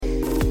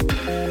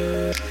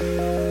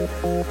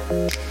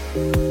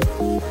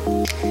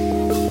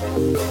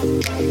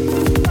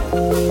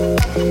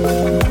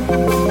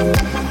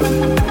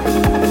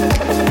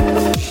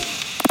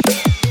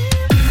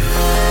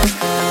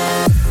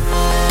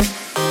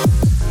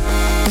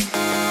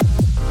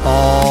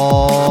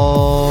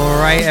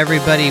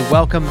everybody.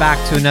 Welcome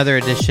back to another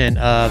edition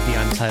of the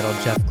Untitled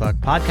Jeff Gluck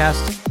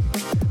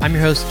podcast. I'm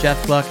your host,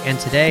 Jeff Gluck, and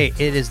today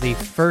it is the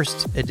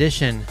first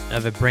edition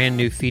of a brand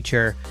new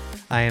feature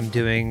I am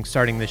doing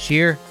starting this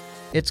year.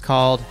 It's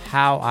called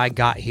How I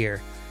Got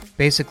Here.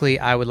 Basically,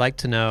 I would like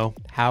to know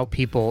how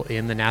people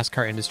in the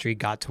NASCAR industry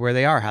got to where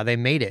they are, how they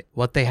made it,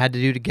 what they had to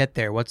do to get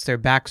there, what's their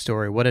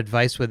backstory, what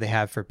advice would they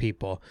have for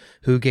people,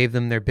 who gave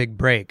them their big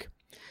break.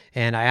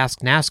 And I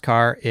asked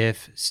NASCAR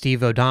if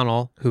Steve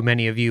O'Donnell, who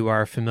many of you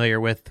are familiar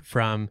with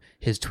from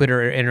his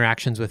Twitter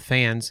interactions with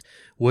fans,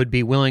 would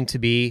be willing to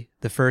be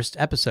the first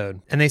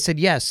episode. And they said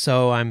yes,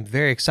 so I'm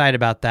very excited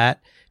about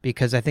that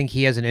because I think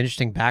he has an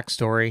interesting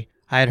backstory.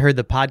 I had heard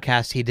the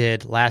podcast he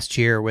did last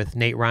year with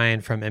Nate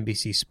Ryan from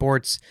NBC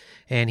Sports,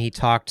 and he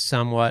talked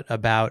somewhat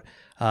about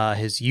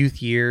his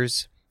youth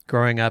years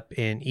growing up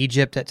in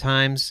Egypt at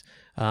times,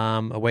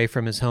 away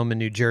from his home in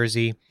New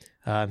Jersey.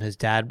 His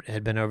dad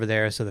had been over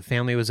there, so the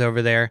family was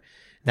over there.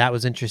 That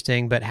was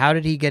interesting. But how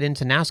did he get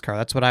into NASCAR?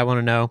 That's what I want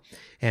to know.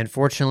 And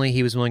fortunately,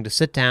 he was willing to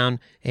sit down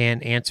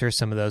and answer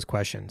some of those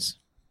questions.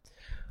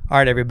 All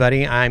right,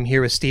 everybody. I'm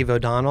here with Steve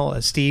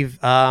O'Donnell. Steve,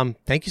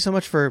 thank you so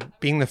much for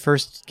being the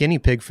first guinea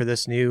pig for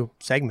this new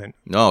segment.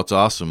 No, it's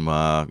awesome.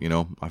 I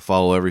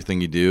follow everything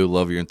you do.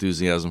 Love your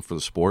enthusiasm for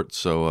the sport.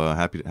 So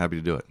happy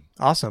to do it.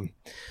 Awesome.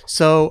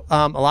 So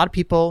a lot of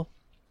people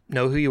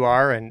know who you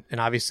are and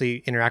obviously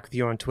interact with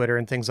you on Twitter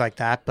and things like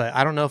that. But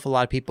I don't know if a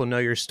lot of people know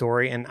your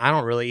story, and I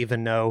don't really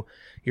even know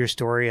your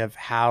story of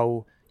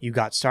how you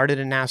got started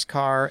in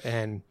NASCAR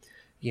and,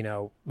 you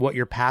know, what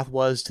your path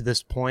was to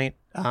this point.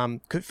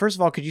 First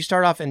of all, could you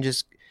start off and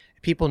just,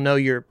 people know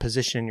your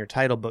position and your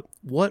title, but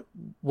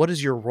what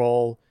is your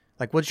role?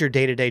 Like, what's your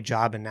day-to-day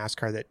job in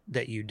NASCAR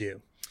that you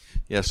do?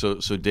 Yeah, so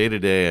day to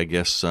day, I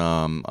guess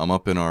I'm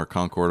up in our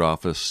Concord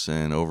office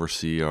and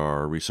oversee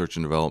our research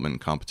and development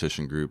and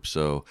competition group.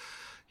 So,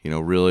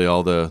 really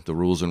all the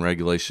rules and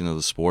regulation of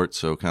the sport.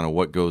 So kind of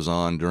what goes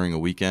on during a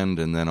weekend,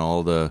 and then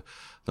all the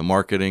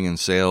marketing and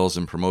sales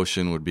and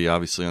promotion would be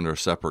obviously under a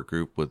separate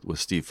group with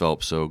Steve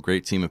Phelps. So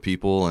great team of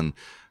people, and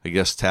I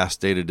guess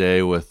tasked day to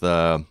day with,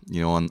 on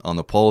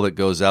the poll that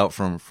goes out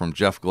from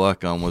Jeff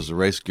Gluck on was the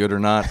race good or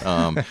not.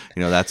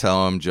 That's how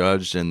I'm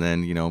judged. And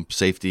then,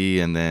 safety,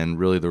 and then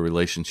really the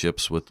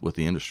relationships with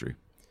the industry.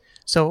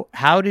 So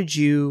how did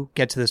you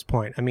get to this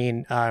point? I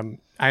mean, I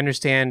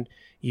understand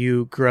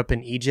you grew up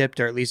in Egypt,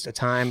 or at least a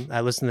time.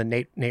 I listened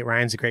to Nate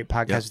Ryan's a great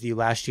podcast with you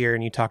last year,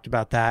 and you talked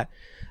about that.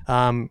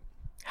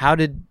 How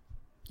did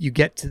you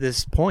get to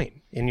this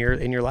point in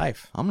your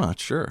life? I'm not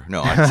sure.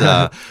 No,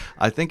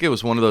 I think it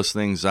was one of those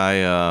things.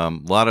 A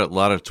lot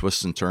of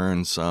twists and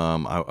turns.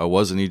 I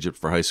was in Egypt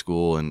for high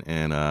school, and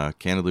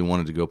candidly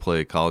wanted to go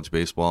play college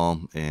baseball,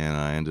 and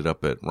I ended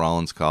up at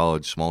Rollins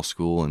College, small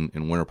school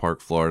in Winter Park,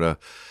 Florida,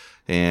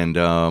 and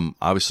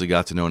obviously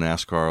got to know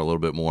NASCAR a little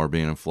bit more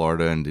being in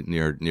Florida and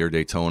near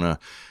Daytona.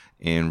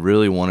 And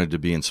really wanted to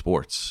be in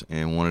sports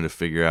and wanted to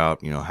figure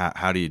out,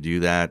 how do you do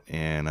that?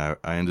 And I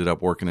ended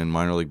up working in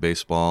minor league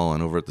baseball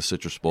and over at the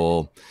Citrus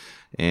Bowl,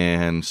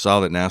 and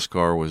saw that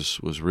NASCAR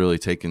was really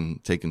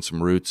taking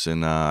some roots.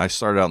 And I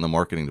started out in the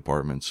marketing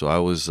department. So I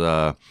was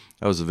the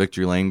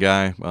Victory Lane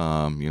guy.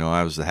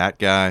 I was the hat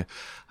guy.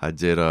 I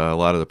did a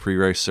lot of the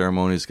pre-race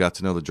ceremonies, got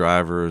to know the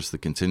drivers, the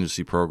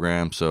contingency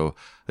program. So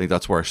I think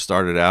that's where I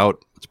started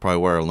out. It's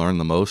probably where I learned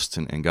the most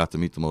and got to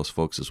meet the most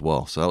folks as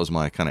well. So that was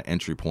my kind of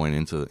entry point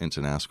into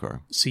NASCAR.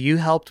 So you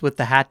helped with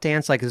the hat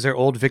dance? Like, is there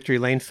old Victory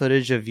Lane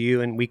footage of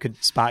you, and we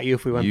could spot you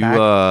if we went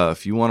back?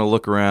 If you want to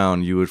look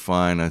around, you would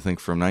find, I think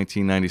from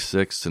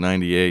 1996 to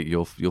 98,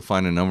 you'll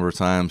find a number of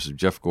times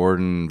Jeff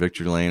Gordon,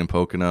 Victory Lane, and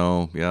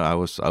Pocono. Yeah, I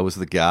was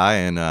the guy,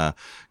 and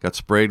got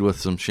sprayed with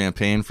some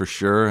champagne for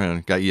sure,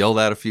 and got yelled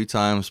at a few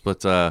times,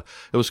 but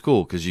it was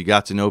cool because you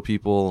got to know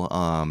people.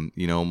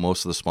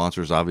 Most of the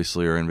sponsors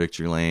obviously are in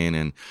Victory Lane,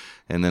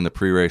 and then the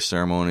pre-race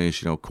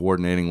ceremonies,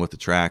 coordinating with the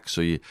track.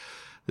 So it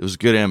was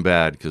good and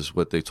bad, because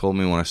what they told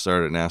me when I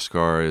started at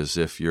NASCAR is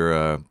if you're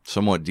a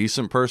somewhat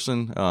decent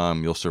person,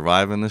 you'll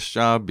survive in this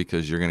job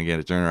because you're going to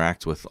get to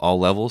interact with all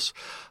levels.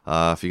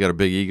 If you got a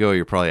big ego,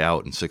 you're probably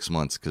out in 6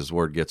 months because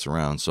word gets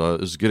around. So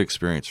it was a good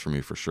experience for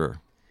me for sure.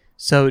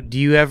 So do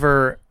you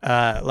ever,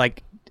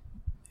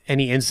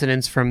 any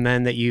incidents from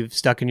then that you've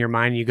stuck in your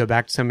mind, and you go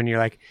back to someone and you're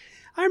like,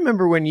 I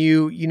remember when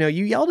you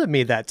yelled at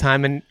me that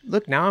time, and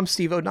look, now I'm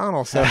Steve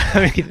O'Donnell. So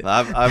I mean,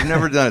 I've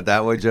never done it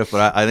that way, Jeff,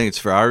 but I think it's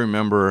fair. I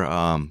remember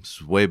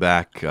way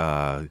back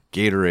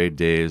Gatorade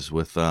days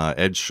with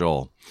Ed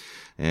Scholl,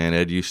 and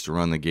Ed used to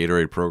run the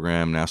Gatorade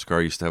program.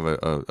 NASCAR used to have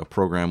a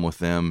program with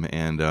them,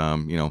 and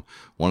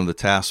one of the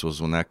tasks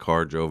was when that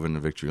car drove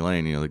into Victory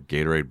Lane, the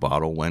Gatorade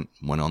bottle went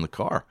on the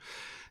car.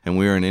 And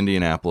we were in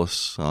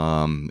Indianapolis.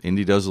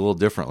 Indy does a little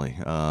differently,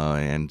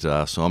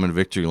 so I'm in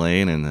Victory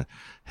Lane, and the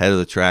head of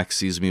the track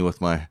sees me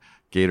with my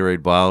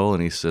Gatorade bottle,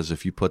 and he says,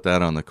 if you put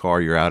that on the car,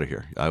 you're out of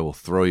here. I will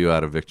throw you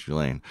out of Victory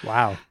Lane.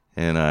 Wow.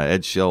 And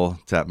Ed Schell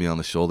tapped me on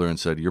the shoulder and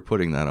said, you're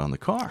putting that on the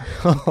car.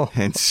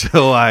 And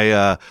so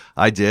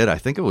I did. I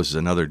think it was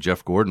another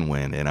Jeff Gordon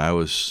win, and I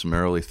was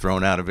summarily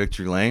thrown out of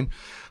Victory Lane.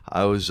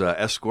 I was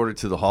escorted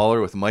to the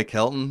hauler with Mike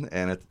Helton,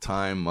 and at the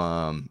time,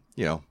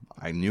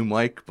 I knew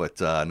Mike, but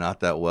not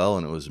that well,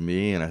 and it was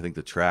me, and I think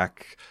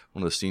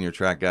one of the senior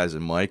track guys,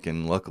 and Mike,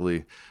 and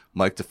luckily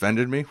Mike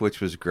defended me,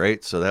 which was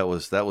great. So that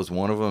was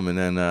one of them, and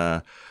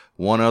then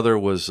one other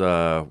was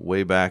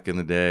way back in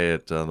the day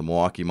at the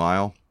Milwaukee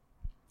Mile.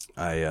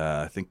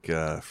 I think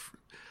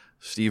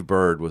Steve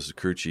Bird was the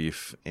crew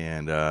chief,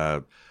 and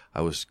I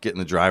was getting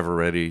the driver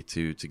ready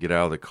to get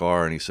out of the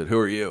car, and he said, "Who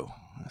are you?"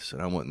 I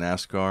said, "I'm with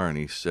NASCAR," and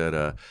he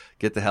said,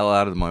 "Get the hell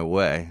out of my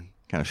way."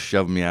 Kind of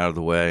shoved me out of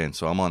the way, and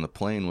so I'm on the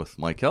plane with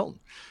Mike Helton,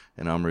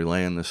 and I'm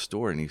relaying this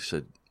story, and he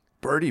said,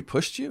 "Birdie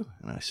pushed you?"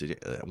 And I said,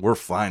 "Yeah, we're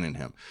fining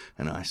him."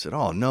 And I said,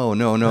 "Oh, no, I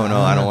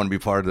don't want to be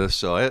part of this."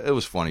 So it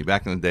was funny.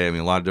 Back in the day, I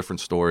mean, a lot of different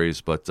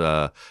stories, but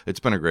it's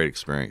been a great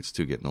experience,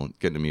 too, getting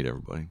to meet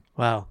everybody.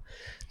 Wow.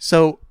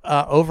 So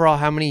overall,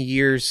 how many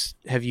years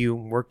have you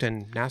worked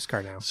in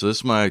NASCAR now? So this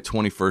is my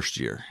 21st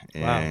year,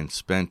 and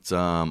spent,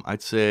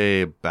 I'd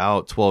say,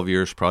 about 12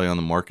 years probably on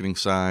the marketing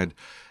side.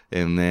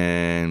 And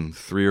then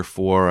 3 or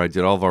 4, I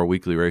did all of our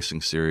weekly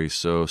racing series.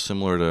 So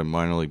similar to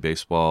minor league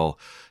baseball,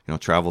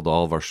 traveled to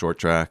all of our short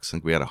tracks. I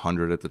think we had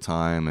 100 at the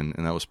time, and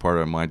that was part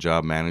of my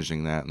job,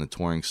 managing that and the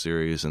touring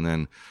series. And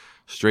then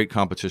straight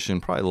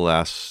competition, probably the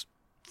last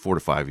 4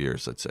 to 5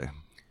 years, I'd say.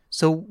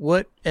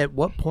 So at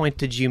what point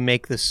did you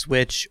make the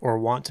switch, or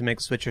want to make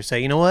the switch, or say,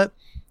 you know what,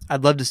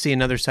 I'd love to see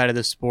another side of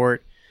the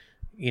sport?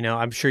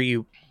 I'm sure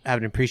you have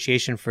an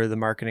appreciation for the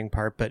marketing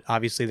part, but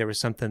obviously there was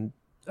something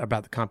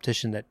about the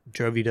competition that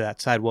drove you to that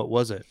side. What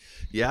was it?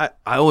 Yeah,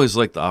 I always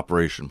liked the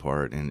operation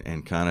part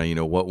and kind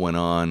of, what went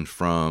on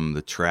from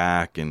the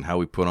track and how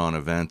we put on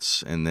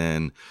events, and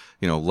then,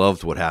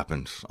 loved what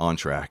happened on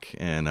track,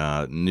 and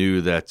knew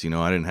that,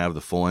 I didn't have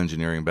the full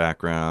engineering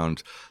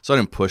background, so I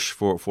didn't push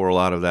for a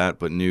lot of that,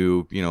 but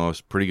knew, I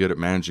was pretty good at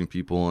managing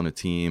people and a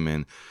team,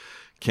 and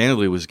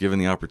candidly was given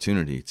the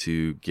opportunity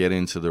to get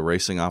into the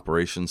racing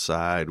operations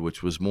side,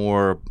 which was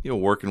more,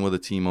 working with the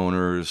team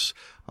owners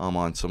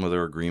on some of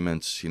their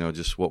agreements,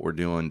 just what we're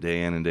doing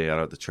day in and day out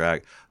at the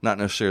track, not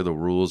necessarily the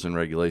rules and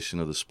regulation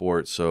of the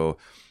sport. So,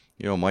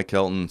 Mike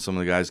Helton, some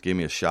of the guys gave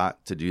me a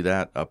shot to do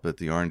that up at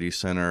the R&D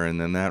center,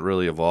 and then that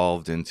really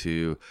evolved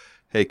into,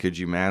 hey, could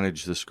you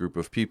manage this group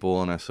of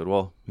people? And I said,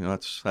 well,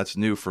 that's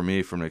new for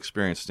me from an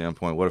experience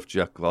standpoint. What if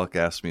Jeff Gluck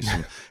asked me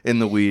some in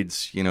the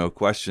weeds,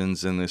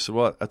 questions? And they said,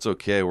 well, that's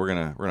okay. We're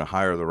gonna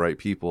hire the right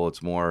people.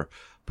 It's more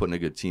putting a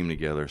good team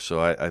together. So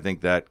I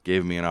think that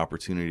gave me an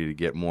opportunity to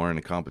get more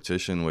into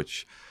competition,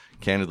 which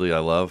candidly I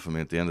love. I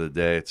mean, at the end of the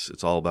day,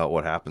 it's all about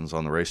what happens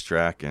on the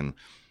racetrack, and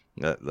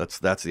that's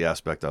the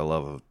aspect I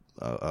love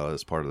of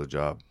as part of the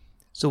job.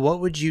 So what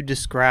would you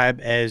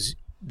describe as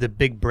the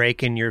big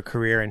break in your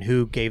career, and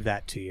who gave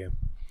that to you?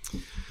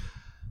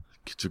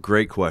 It's a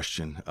great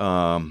question.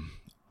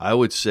 I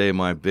would say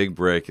my big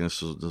break, and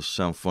this will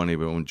sound funny,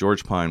 but when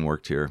George Pine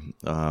worked here,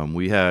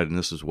 we had, and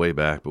this is way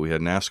back, but we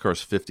had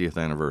NASCAR's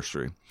 50th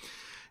anniversary.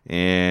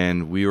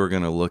 And we were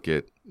going to look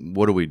at,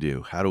 what do we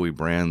do? How do we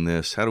brand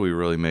this? How do we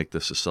really make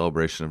this a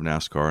celebration of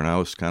NASCAR? And I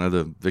was kind of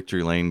the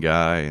victory lane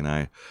guy, and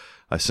I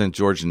sent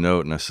George a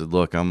note, and I said,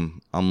 look,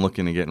 I'm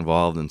looking to get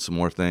involved in some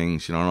more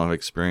things. I don't have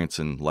experience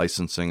in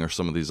licensing or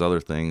some of these other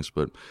things,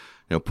 but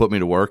put me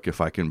to work if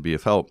I can be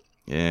of help.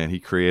 And he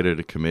created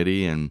a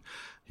committee, and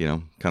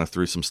kind of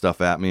threw some stuff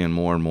at me, and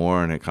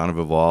more, and it kind of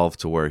evolved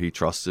to where he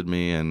trusted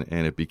me, and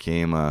it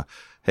became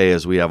hey,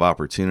 as we have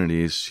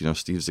opportunities,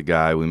 Steve's the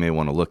guy we may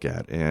want to look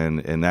at,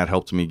 and that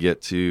helped me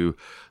get to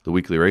the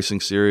weekly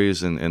racing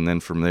series, and then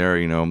from there,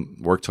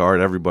 worked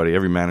hard.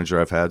 Every manager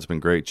I've had has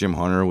been great. Jim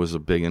Hunter was a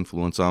big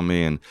influence on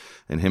me, and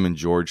him and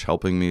George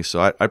helping me.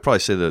 So I'd probably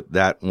say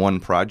that one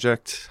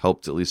project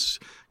helped at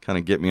least kind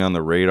of get me on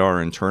the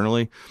radar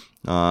internally.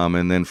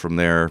 And then from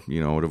there,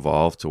 it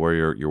evolved to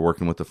where you're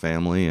working with the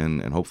family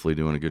and hopefully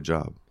doing a good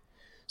job.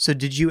 So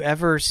did you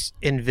ever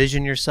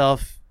envision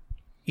yourself,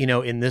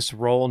 in this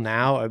role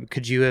now?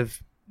 Could you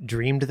have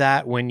dreamed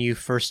that when you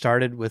first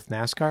started with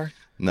NASCAR?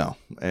 No.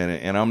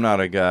 And I'm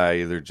not a guy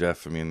either,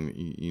 Jeff. I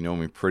mean, you know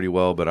me pretty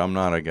well, but I'm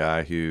not a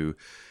guy who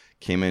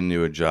came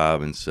into a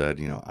job and said,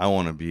 I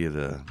want to be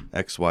the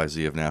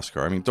XYZ of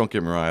NASCAR. I mean, don't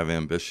get me wrong, I have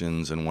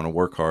ambitions and want to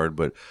work hard,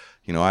 but,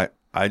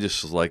 I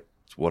just like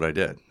what I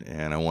did,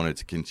 and I wanted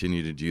to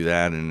continue to do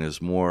that. And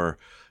as more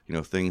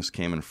things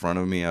came in front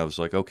of me, I was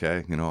like,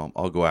 okay,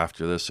 I'll go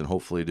after this and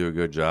hopefully do a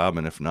good job,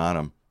 and if not,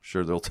 I'm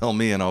sure they'll tell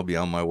me and I'll be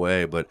on my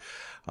way. But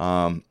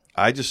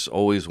I just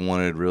always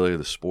wanted really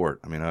the sport.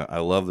 I mean, I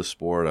love the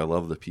sport, I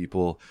love the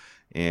people,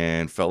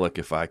 and felt like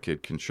if I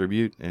could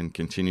contribute and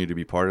continue to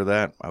be part of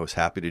that, I was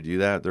happy to do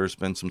that. There's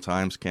been some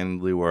times,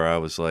 candidly, where I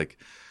was like,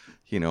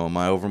 am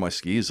I over my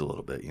skis a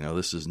little bit?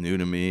 This is new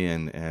to me,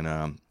 and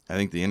I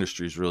think the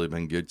industry's really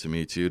been good to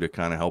me too, to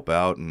kind of help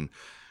out. And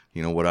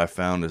what I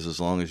found is, as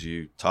long as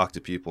you talk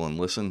to people and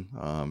listen,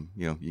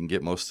 you can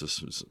get most of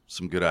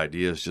some good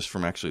ideas just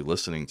from actually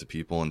listening to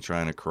people and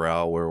trying to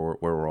corral where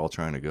we're all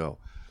trying to go.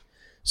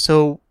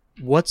 So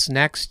what's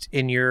next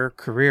in your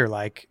career?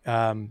 Like,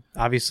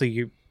 obviously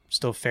you're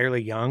still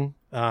fairly young.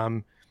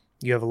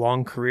 you have a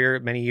long career,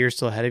 many years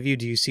still ahead of you.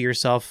 Do you see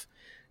yourself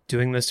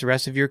doing this the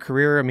rest of your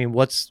career? I mean,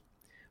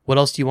 what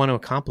else do you want to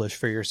accomplish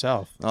for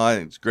yourself?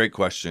 It's a great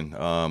question.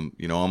 I'm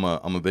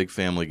a big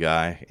family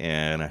guy,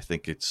 and I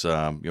think it's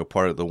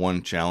part of the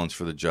one challenge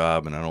for the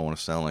job. And I don't want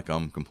to sound like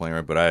I'm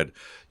complaining, but I had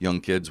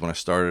young kids when I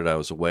started. I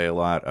was away a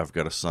lot. I've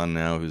got a son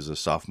now who's a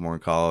sophomore in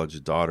college,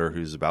 a daughter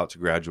who's about to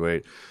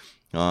graduate,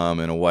 and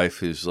a wife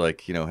who's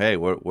like, hey,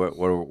 what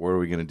are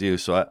we going to do?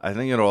 So I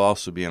think it'll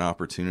also be an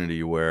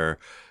opportunity where,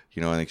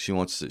 I think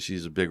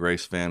she's a big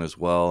race fan as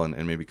well,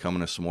 and maybe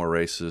coming to some more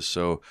races.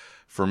 So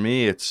for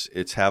me,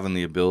 it's having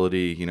the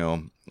ability,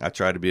 I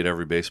tried to be at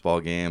every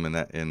baseball game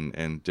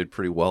and did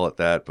pretty well at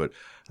that, but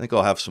I think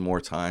I'll have some more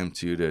time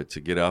to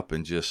get up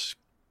and just,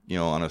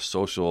 on a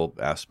social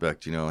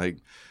aspect, hey,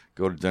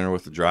 go to dinner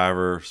with the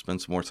driver,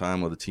 spend some more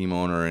time with the team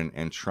owner,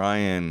 and try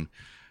and,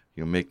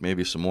 make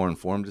maybe some more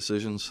informed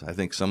decisions. I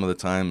think some of the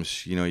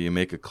times, you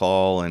make a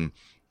call and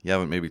you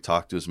haven't maybe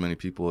talked to as many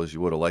people as you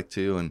would have liked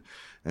to,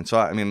 and so,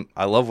 I mean,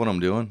 I love what I'm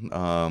doing.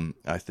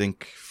 I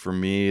think for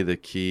me, the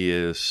key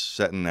is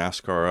setting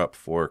NASCAR up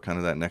for kind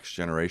of that next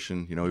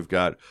generation. We've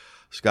got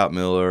Scott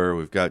Miller,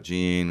 we've got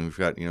Gene, we've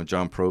got,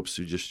 John Probst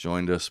who just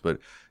joined us. But,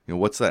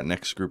 what's that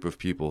next group of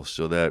people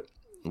so that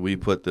we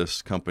put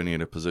this company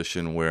in a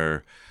position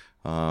where,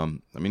 I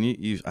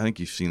think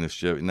you've seen this,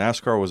 Jeff.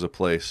 NASCAR was a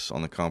place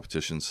on the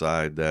competition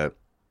side that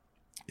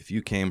if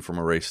you came from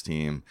a race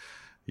team,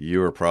 you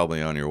were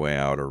probably on your way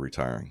out or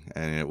retiring.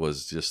 And it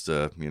was just,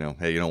 hey, you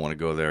don't want to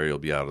go there, you'll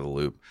be out of the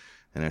loop.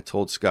 And I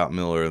told Scott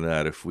Miller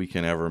that if we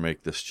can ever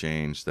make this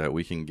change, that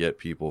we can get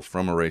people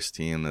from a race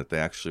team that they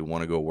actually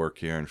want to go work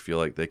here and feel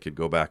like they could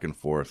go back and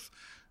forth,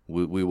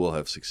 we will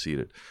have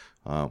succeeded.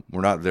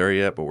 We're not there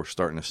yet, but we're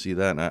starting to see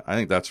that. And I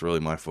think that's really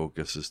my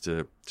focus, is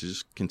to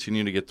just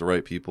continue to get the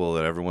right people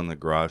that everyone in the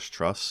garage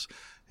trusts.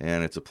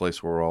 And it's a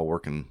place where we're all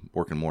working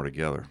more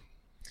together.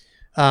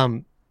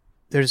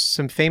 There's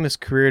some famous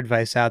career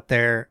advice out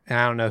there, and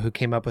I don't know who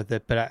came up with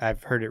it, but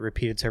I've heard it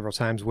repeated several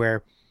times,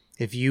 where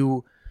if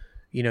you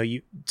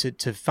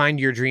to find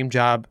your dream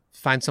job,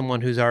 find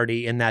someone who's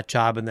already in that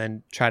job and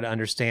then try to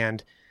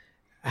understand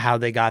how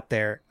they got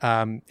there.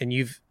 And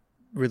you've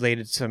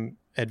related some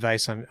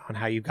advice on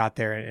how you got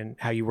there and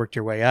how you worked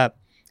your way up.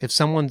 If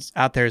someone's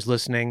out there is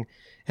listening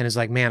and is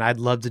like, man, I'd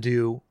love to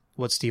do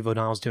what Steve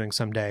O'Donnell's doing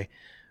someday,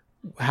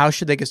 how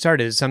should they get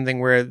started? Is it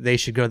something where they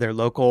should go to their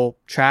local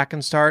track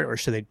and start, or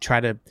should they try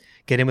to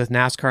get in with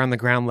NASCAR on the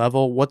ground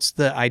level? What's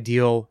the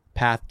ideal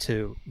path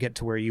to get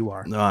to where you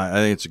are? No, I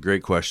think it's a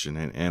great question.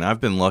 And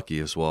I've been lucky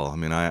as well. I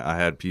mean, I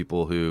had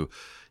people who,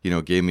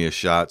 gave me a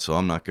shot. So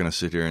I'm not going to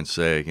sit here and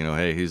say,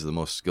 hey, he's the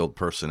most skilled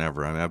person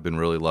ever. I mean, I've been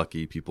really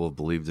lucky. People have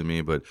believed in me.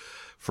 But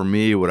for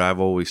me, what I've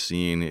always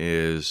seen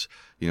is,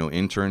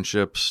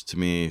 internships to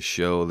me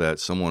show that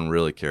someone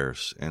really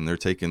cares and they're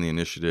taking the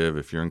initiative.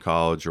 If you're in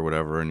college or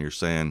whatever and you're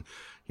saying,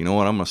 I'm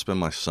going to spend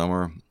my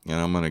summer and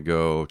I'm going to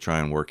go try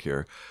and work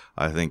here.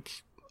 I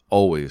think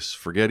always,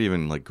 forget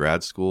even like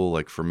grad school.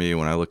 Like for me,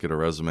 when I look at a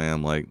resume,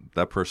 I'm like,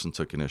 that person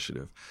took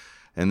initiative.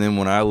 And then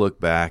when I look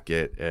back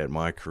at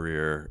my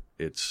career,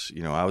 it's,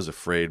 I was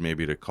afraid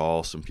maybe to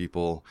call some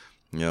people,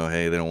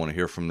 hey, they don't want to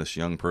hear from this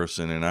young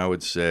person. And I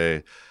would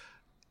say,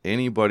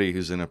 anybody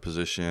who's in a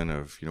position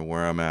of,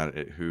 where I'm at,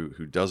 who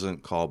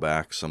doesn't call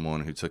back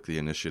someone who took the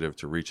initiative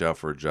to reach out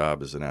for a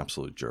job is an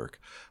absolute jerk.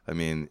 I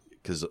mean,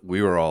 because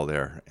we were all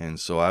there. And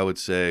so I would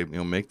say,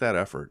 make that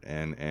effort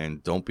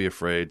and don't be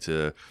afraid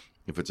to,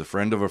 if it's a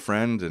friend of a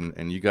friend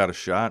and you got a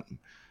shot,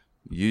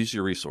 use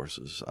your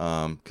resources.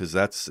 Because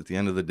that's, at the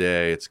end of the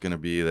day, it's going to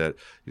be that,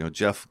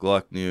 Jeff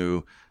Gluck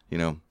knew,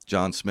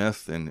 John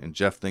Smith, and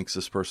Jeff thinks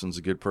this person's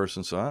a good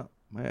person. So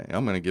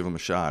I'm going to give him a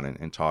shot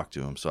and talk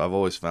to him. So I've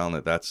always found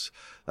that that's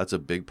a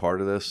big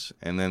part of this.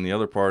 And then the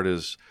other part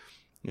is,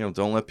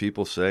 don't let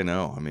people say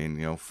no. I mean,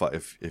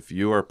 if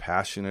you are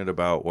passionate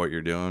about what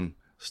you're doing,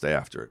 stay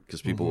after it,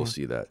 because people will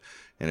see that.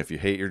 And if you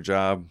hate your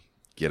job,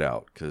 get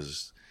out,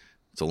 because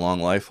it's a long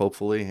life,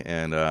 hopefully.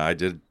 And I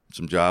did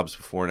some jobs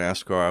before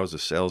NASCAR. I was a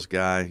sales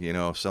guy,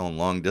 selling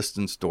long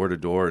distance door to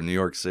door in New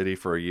York City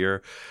for a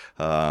year.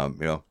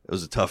 It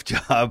was a tough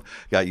job.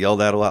 Got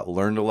yelled at a lot,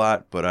 learned a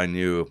lot, but I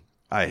knew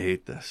I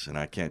hate this and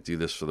I can't do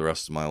this for the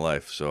rest of my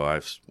life. So I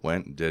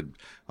went and did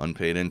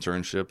unpaid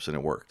internships and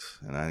it worked.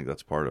 And I think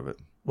that's part of it.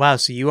 Wow.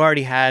 So you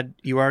already had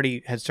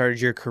started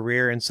your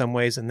career in some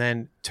ways, and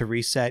then to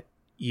reset,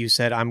 you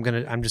said, I'm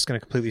just gonna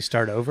completely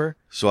start over.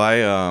 So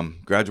I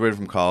graduated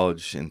from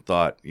college and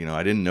thought,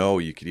 I didn't know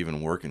you could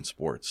even work in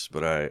sports,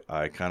 but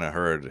I kind of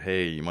heard,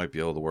 hey, you might be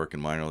able to work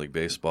in minor league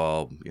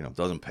baseball. It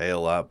doesn't pay a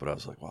lot, but I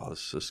was like, wow,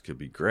 this could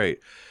be great.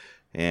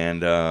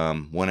 And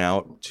went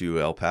out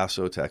to El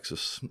Paso,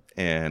 Texas,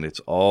 and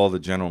it's all the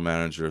general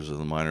managers of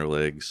the minor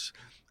leagues.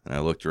 And I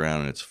looked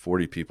around, and it's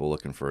 40 people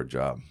looking for a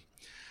job.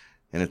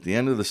 And at the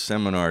end of the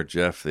seminar,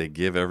 Jeff, they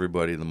give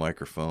everybody the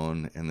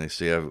microphone, and they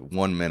say, I have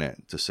 1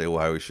 minute to say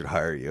why we should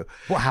hire you.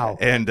 Wow.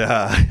 And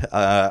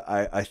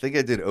I think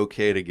I did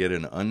okay to get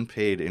an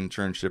unpaid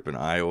internship in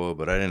Iowa,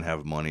 but I didn't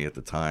have money at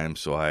the time.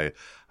 So I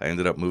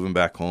ended up moving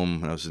back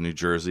home when I was in New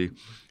Jersey.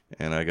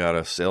 and I got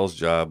a sales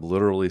job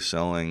literally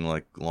selling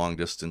like long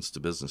distance to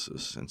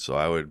businesses. And so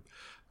I would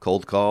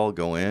cold call,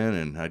 go in,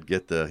 and I'd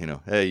get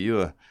the, hey,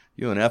 you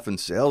an effing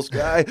sales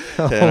guy?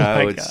 And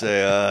I would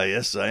say,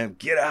 yes, I am.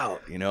 Get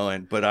out,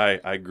 but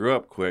I grew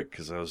up quick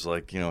because I was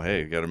like,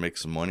 hey, you got to make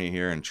some money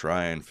here and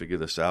try and figure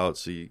this out.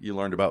 So you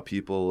learned about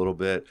people a little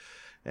bit.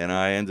 And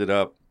I ended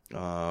up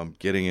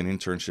getting an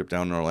internship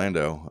down in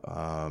Orlando,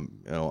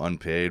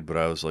 unpaid, but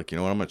I was like, I'm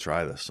going to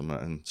try this.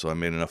 And so I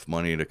made enough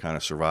money to kind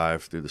of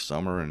survive through the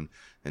summer and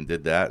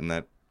did that. And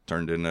that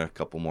turned into a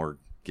couple more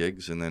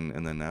gigs and then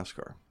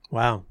NASCAR.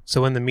 Wow.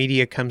 So when the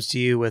media comes to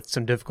you with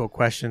some difficult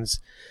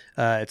questions,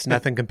 it's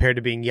nothing compared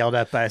to being yelled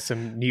at by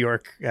some New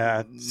York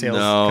sales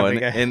company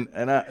guy.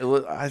 And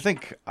I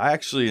think I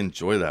actually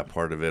enjoy that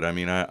part of it. I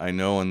mean, I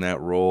know in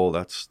that role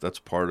that's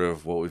part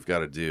of what we've got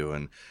to do.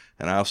 And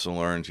I also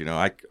learned,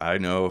 I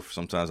know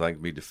sometimes I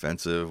can be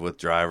defensive with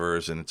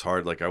drivers, and it's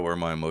hard. Like, I wear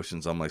my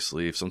emotions on my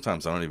sleeve.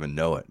 Sometimes I don't even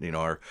know it.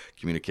 Our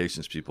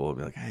communications people will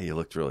be like, hey, you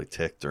looked really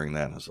ticked during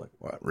that. And I was like,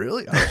 what,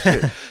 really? Oh,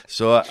 shit.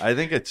 So I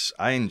think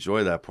I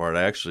enjoy that part.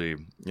 I actually,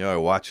 I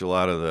watch a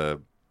lot of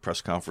the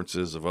press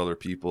conferences of other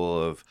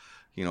people of,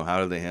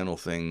 how do they handle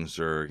things?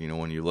 Or,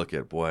 when you look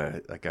at,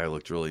 boy, that guy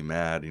looked really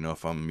mad.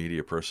 If I'm a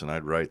media person,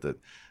 I'd write that,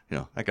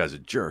 that guy's a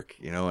jerk,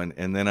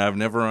 and then I've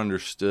never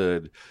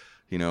understood,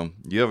 you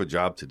have a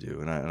job to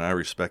do, and I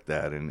respect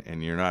that.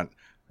 And you're not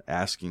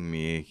asking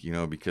me,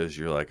 because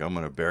you're like, I'm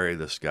going to bury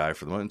this guy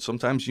for the moment.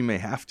 Sometimes you may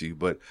have to,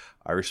 but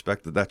I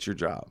respect that that's your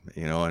job,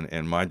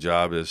 and my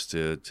job is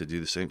to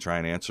do the same, try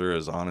and answer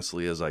as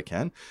honestly as I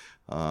can.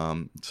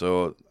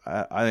 So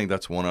I think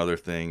that's one other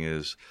thing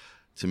is,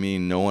 to me,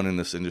 no one in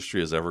this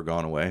industry has ever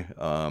gone away.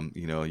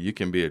 You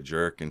can be a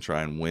jerk and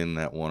try and win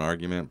that one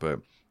argument, but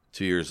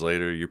 2 years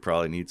later, you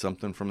probably need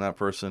something from that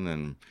person,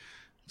 and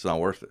it's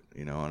not worth it,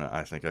 and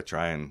I think I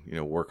try and,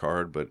 work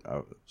hard, but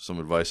some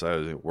advice I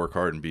would work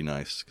hard and be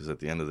nice, because at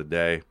the end of the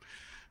day,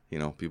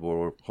 people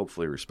will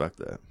hopefully respect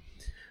that.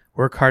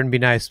 Work hard and be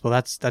nice. Well,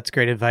 that's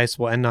great advice.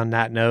 We'll end on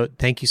that note.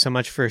 Thank you so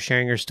much for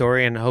sharing your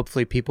story, and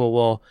hopefully people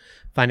will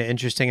find it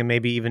interesting and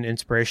maybe even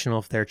inspirational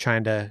if they're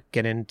trying to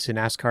get into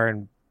NASCAR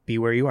and be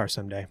where you are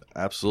someday.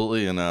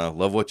 Absolutely, and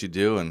love what you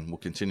do, and we'll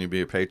continue to be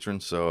a patron,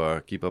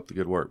 so keep up the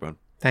good work, bud.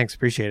 Thanks,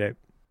 appreciate it.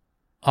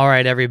 All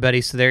right,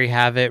 everybody. So there you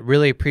have it.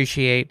 Really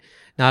appreciate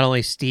not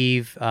only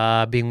Steve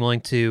being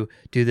willing to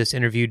do this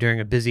interview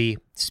during a busy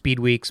speed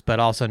weeks, but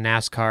also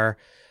NASCAR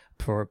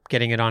for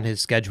getting it on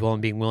his schedule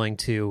and being willing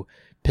to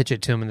pitch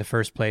it to him in the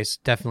first place.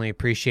 Definitely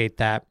appreciate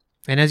that.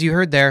 And as you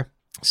heard there,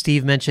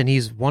 Steve mentioned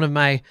he's one of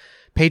my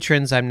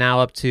patrons. I'm now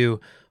up to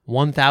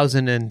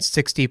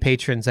 1,060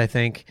 patrons, I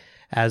think,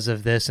 as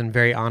of this, and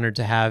very honored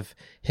to have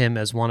him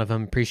as one of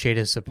them. Appreciate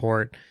his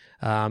support.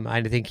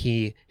 I think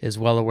he is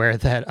well aware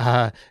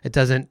that it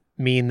doesn't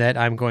mean that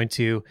I'm going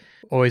to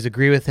always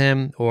agree with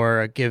him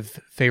or give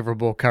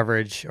favorable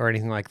coverage or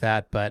anything like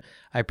that, but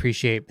I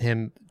appreciate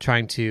him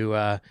trying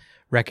to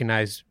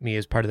recognize me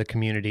as part of the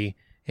community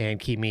and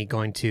keep me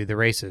going to the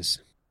races.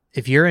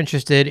 If you're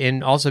interested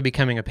in also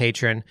becoming a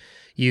patron,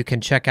 you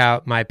can check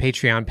out my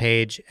Patreon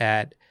page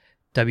at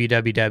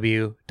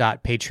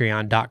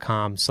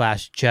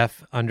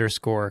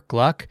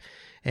www.patreon.com/Jeff_Gluck.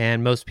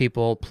 And most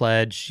people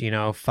pledge,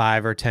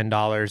 $5 or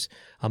 $10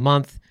 a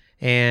month.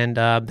 And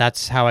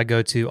that's how I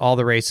go to all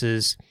the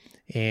races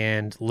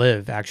and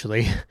live,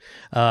 actually.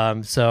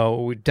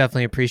 So we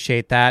definitely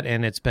appreciate that.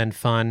 And it's been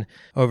fun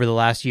over the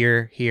last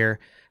year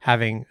here,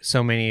 having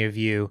so many of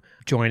you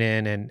join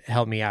in and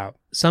help me out.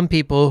 Some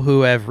people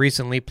who have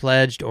recently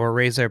pledged or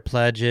raised their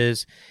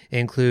pledges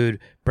include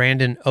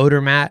Brandon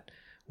Odermatt,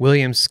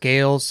 William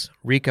Scales,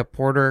 Rika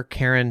Porter,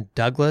 Karen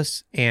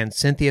Douglas, and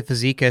Cynthia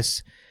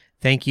Fazekas.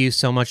 Thank you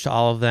so much to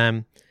all of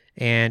them.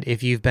 And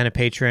if you've been a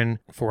patron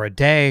for a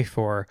day,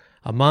 for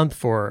a month,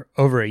 for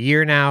over a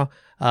year now,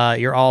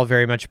 you're all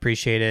very much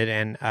appreciated.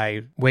 And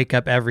I wake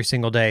up every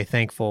single day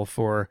thankful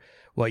for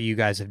what you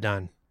guys have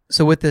done.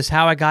 So with this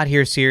How I Got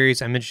Here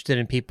series, I'm interested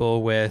in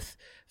people with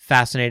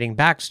fascinating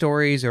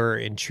backstories or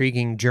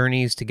intriguing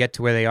journeys to get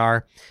to where they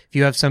are. If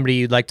you have somebody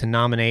you'd like to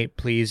nominate,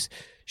 please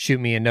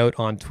shoot me a note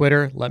on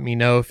Twitter. Let me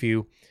know if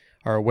you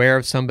are aware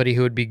of somebody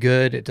who would be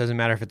good. It doesn't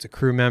matter if it's a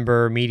crew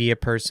member, media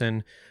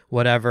person,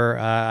 whatever.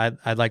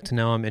 I'd like to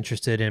know. I'm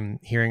interested in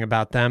hearing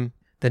about them.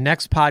 The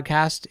next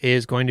podcast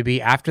is going to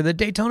be after the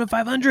Daytona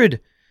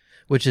 500,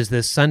 which is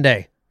this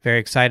Sunday. Very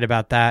excited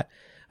about that.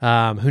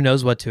 Who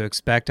knows what to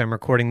expect? I'm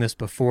recording this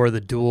before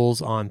the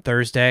duels on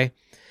Thursday.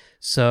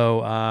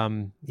 So,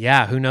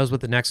 who knows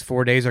what the next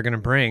 4 days are going to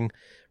bring,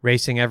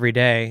 racing every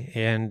day.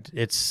 And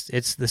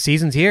it's the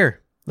season's here.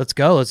 Let's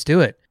go. Let's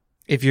do it.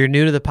 If you're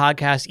new to the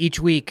podcast, each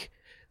week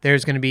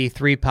there's going to be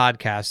 3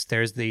 podcasts.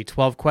 There's the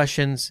 12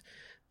 questions,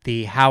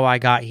 the How I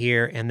Got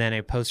Here, and then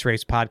a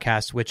post-race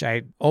podcast, which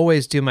I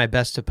always do my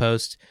best to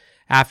post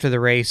after the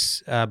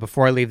race,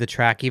 before I leave the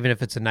track, even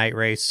if it's a night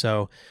race.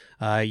 So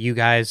you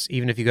guys,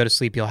 even if you go to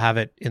sleep, you'll have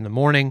it in the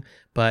morning.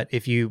 But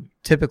if you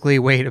typically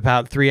wait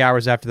about 3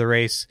 hours after the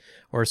race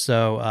or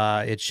so,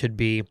 it should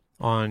be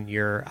on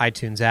your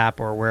iTunes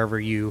app or wherever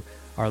you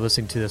are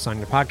listening to this on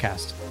your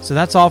podcast. So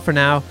that's all for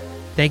now.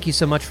 Thank you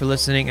so much for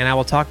listening, and I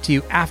will talk to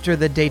you after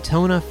the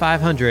Daytona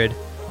 500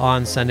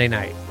 on Sunday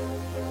night.